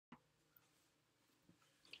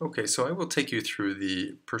Okay, so I will take you through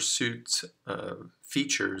the pursuit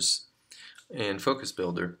features in Focus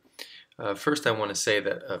Builder. First, I want to say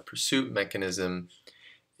that a pursuit mechanism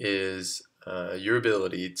is your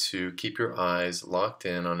ability to keep your eyes locked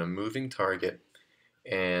in on a moving target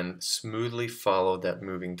and smoothly follow that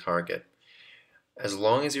moving target. As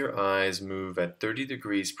long as your eyes move at 30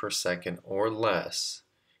 degrees per second or less,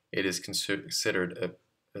 it is considered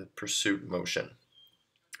a pursuit motion.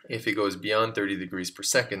 If it goes beyond 30 degrees per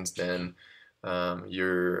second, then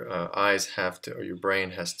your eyes have to, or your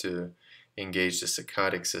brain has to engage the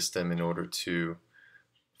saccadic system in order to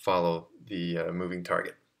follow the moving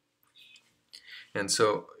target. And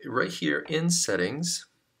so right here in settings,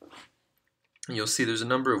 you'll see there's a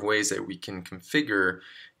number of ways that we can configure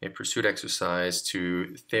a pursuit exercise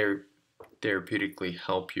to therapeutically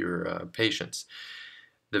help your patients.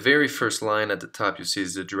 The very first line at the top you'll see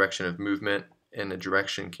is the direction of movement, and the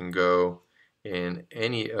direction can go in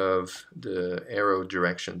any of the arrow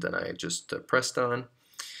directions that I just pressed on,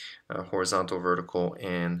 horizontal, vertical,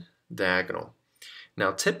 and diagonal.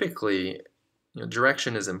 Now typically,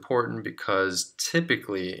 direction is important because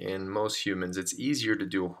typically in most humans it's easier to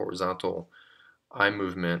do a horizontal eye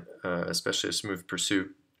movement, especially a smooth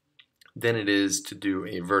pursuit, than it is to do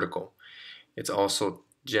a vertical. It's also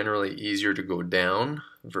generally easier to go down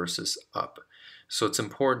versus up. So it's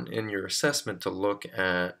important in your assessment to look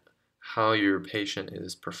at how your patient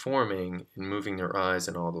is performing in moving their eyes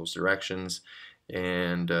in all those directions.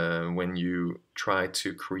 And when you try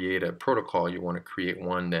to create a protocol, you want to create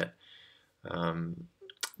one that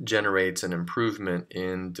generates an improvement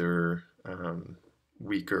in their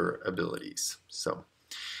weaker abilities. So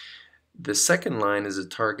the second line is a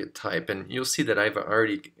target type, and you'll see that I've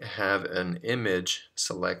already have an image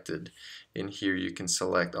selected. In here you can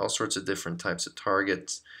select all sorts of different types of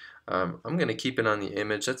targets. I'm going to keep it on the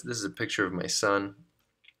image. This is a picture of my son.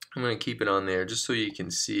 I'm going to keep it on there just so you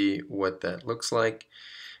can see what that looks like.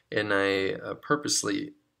 And I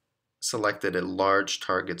purposely selected a large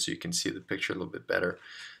target so you can see the picture a little bit better.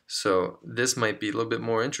 So this might be a little bit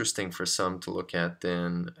more interesting for some to look at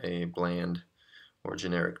than a bland or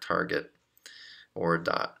generic target or a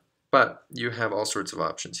dot. But you have all sorts of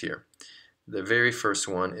options here. The very first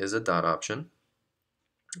one is a dot option,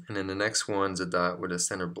 and then the next one's a dot with a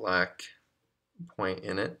center black point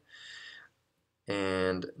in it,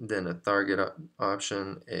 and then a target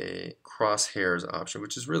option, a crosshairs option,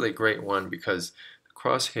 which is really a great one because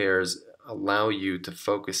crosshairs allow you to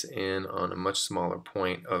focus in on a much smaller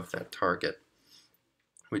point of that target,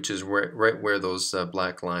 which is right where those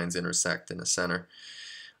black lines intersect in the center.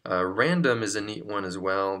 Random is a neat one as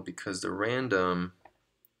well because the random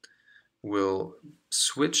will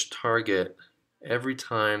switch target every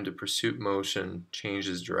time the pursuit motion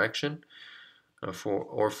changes direction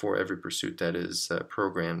for every pursuit that is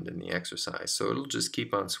programmed in the exercise. So it'll just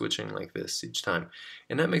keep on switching like this each time.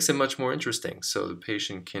 And that makes it much more interesting so the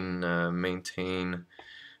patient can maintain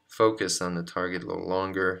focus on the target a little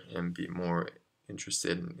longer and be more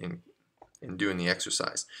interested in doing the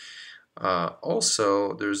exercise.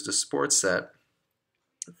 Also, there's the sports set,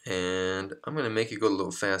 and I'm going to make it go a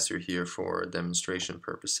little faster here for demonstration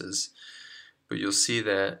purposes, but you'll see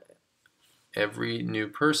that every new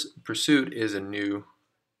pursuit is a new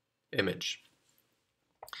image.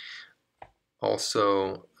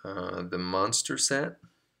 Also, the monster set,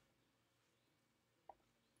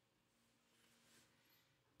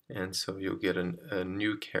 and so you'll get a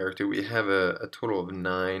new character. We have a total of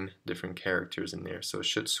 9 different characters in there, so it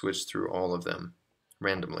should switch through all of them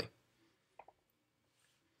randomly.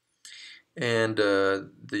 And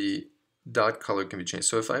the dot color can be changed.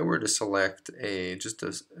 So if I were to select just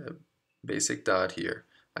a basic dot here,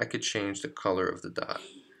 I could change the color of the dot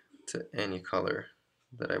to any color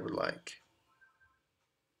that I would like.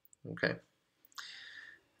 Okay.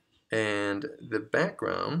 And the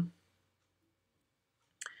background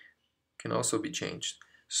can also be changed.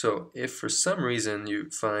 So if for some reason you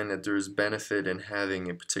find that there's benefit in having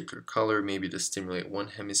a particular color, maybe to stimulate one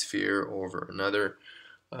hemisphere over another,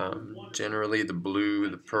 generally the blue,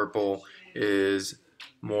 the purple is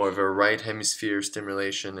more of a right hemisphere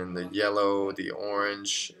stimulation, and the yellow, the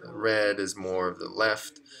orange, red is more of the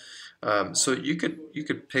left. So you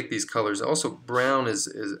could pick these colors. Also, brown is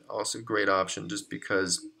also a great option just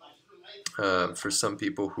because for some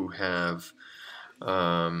people who have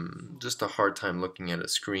just a hard time looking at a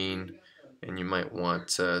screen, and you might want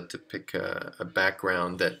to pick a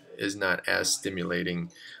background that is not as stimulating,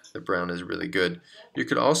 the brown is really good. You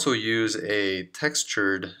could also use a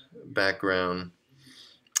textured background.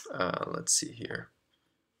 Let's see here.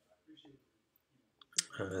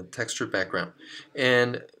 Textured background.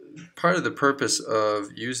 And part of the purpose of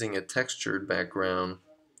using a textured background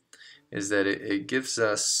is that it gives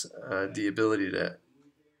us the ability to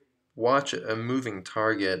watch a moving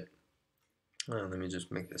target. Let me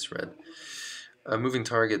just make this red. A moving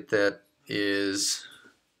target that is,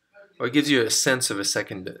 or it gives you a sense of a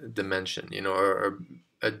second dimension, you know, or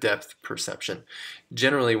a depth perception.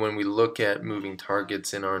 Generally, when we look at moving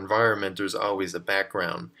targets in our environment, there's always a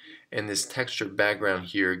background. And this textured background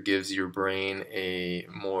here gives your brain a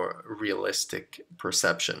more realistic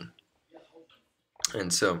perception.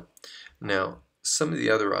 And so, now, some of the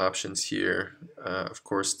other options here, of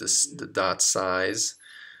course, the dot size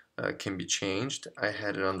can be changed. I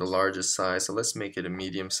had it on the largest size, so let's make it a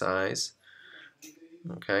medium size.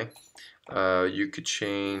 Okay. You could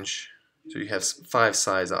change, so you have 5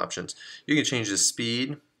 size options. You can change the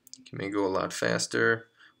speed. You may go a lot faster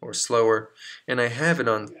or slower. And I have it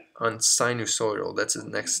on sinusoidal. That's the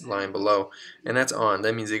next line below. And that's on.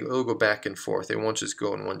 That means it'll go back and forth. It won't just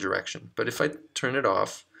go in one direction. But if I turn it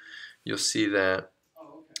off, you'll see that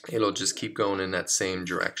it'll just keep going in that same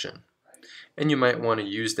direction. And you might want to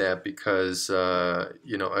use that because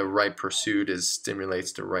you know, a right pursuit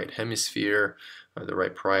stimulates the right hemisphere, the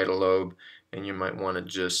right parietal lobe, and you might want to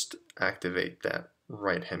just activate that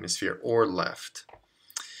right hemisphere or left.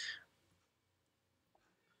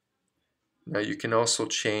 Now you can also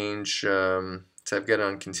change, so I've got it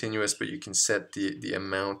on continuous, but you can set the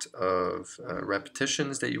amount of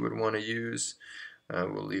repetitions that you would want to use.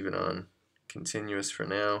 We'll leave it on continuous for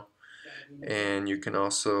now. And you can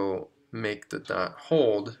also make the dot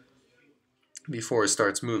hold before it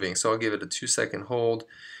starts moving. So I'll give it a 2-second hold,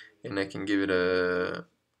 and I can give it a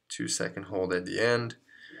 2-second hold at the end.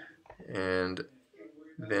 And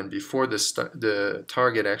then before the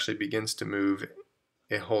target actually begins to move,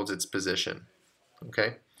 it holds its position.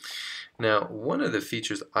 Okay. Now, one of the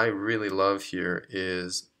features I really love here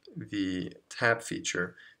is the tap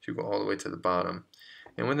feature. If you go all the way to the bottom,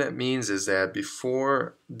 and what that means is that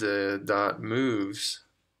before the dot moves,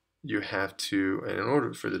 you have to, and in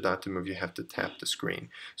order for the dot to move, you have to tap the screen.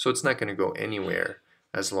 So it's not going to go anywhere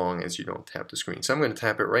as long as you don't tap the screen. So I'm going to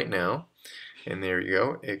tap it right now, and there you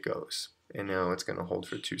go, it goes. And now it's going to hold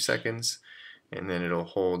for 2 seconds, and then it'll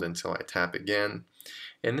hold until I tap again.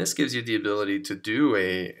 And this gives you the ability to do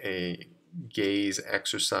a gaze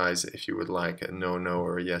exercise if you would like, a no-no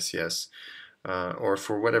or a yes-yes. Or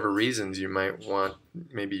for whatever reasons you might want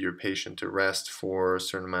maybe your patient to rest for a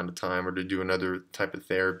certain amount of time, or to do another type of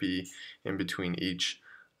therapy in between each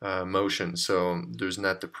motion, so there's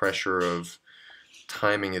not the pressure of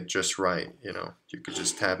timing it just right. You know, you could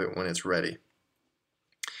just tap it when it's ready.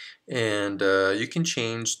 And you can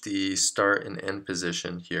change the start and end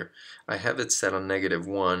position here. I have it set on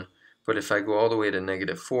 -1, but if I go all the way to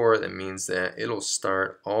 -4, that means that it'll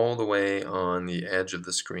start all the way on the edge of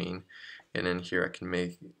the screen. And then here I can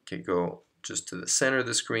make it go just to the center of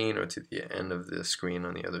the screen or to the end of the screen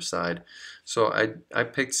on the other side. So I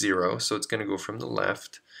picked 0, so it's going to go from the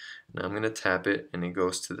left. Now I'm going to tap it, and it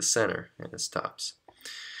goes to the center, and it stops.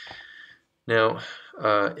 Now,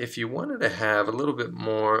 if you wanted to have a little bit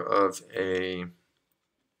more of a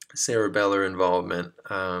cerebellar involvement,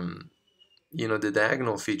 you know, the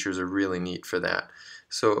diagonal features are really neat for that.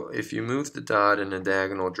 So if you move the dot in a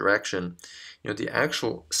diagonal direction, you know, the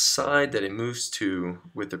actual side that it moves to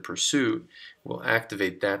with the pursuit will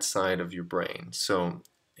activate that side of your brain. So,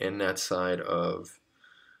 and that side of,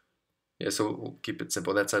 so we'll keep it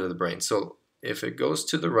simple, that side of the brain. So if it goes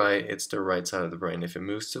to the right, it's the right side of the brain. If it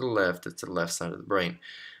moves to the left, it's the left side of the brain.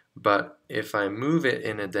 But if I move it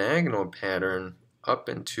in a diagonal pattern up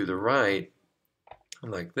and to the right,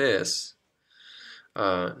 like this,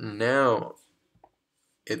 now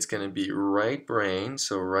it's going to be right brain,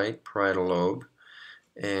 so right parietal lobe,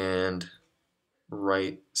 and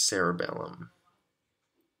right cerebellum.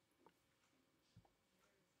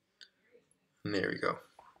 And there we go.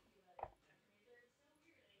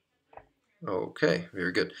 Okay,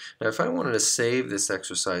 very good. Now if I wanted to save this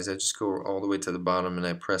exercise, I just go all the way to the bottom and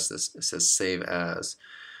I press this. It says Save As.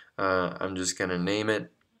 I'm just going to name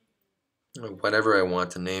it whatever I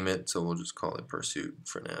want to name it, so we'll just call it Pursuit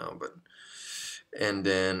for now. And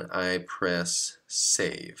then I press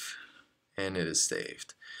Save, and it is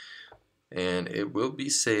saved. And it will be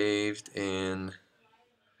saved in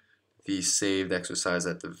the saved exercise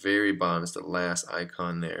at the very bottom. It's the last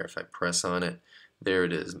icon there. If I press on it, there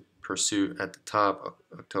it is, Pursuit at the top,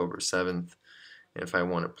 October 7th. And if I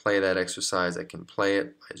want to play that exercise, I can play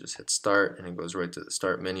it. I just hit start, and it goes right to the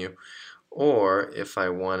start menu. Or if I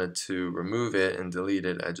wanted to remove it and delete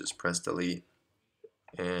it, I just press delete.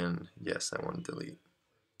 And yes, I want to delete.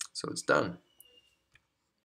 So it's done.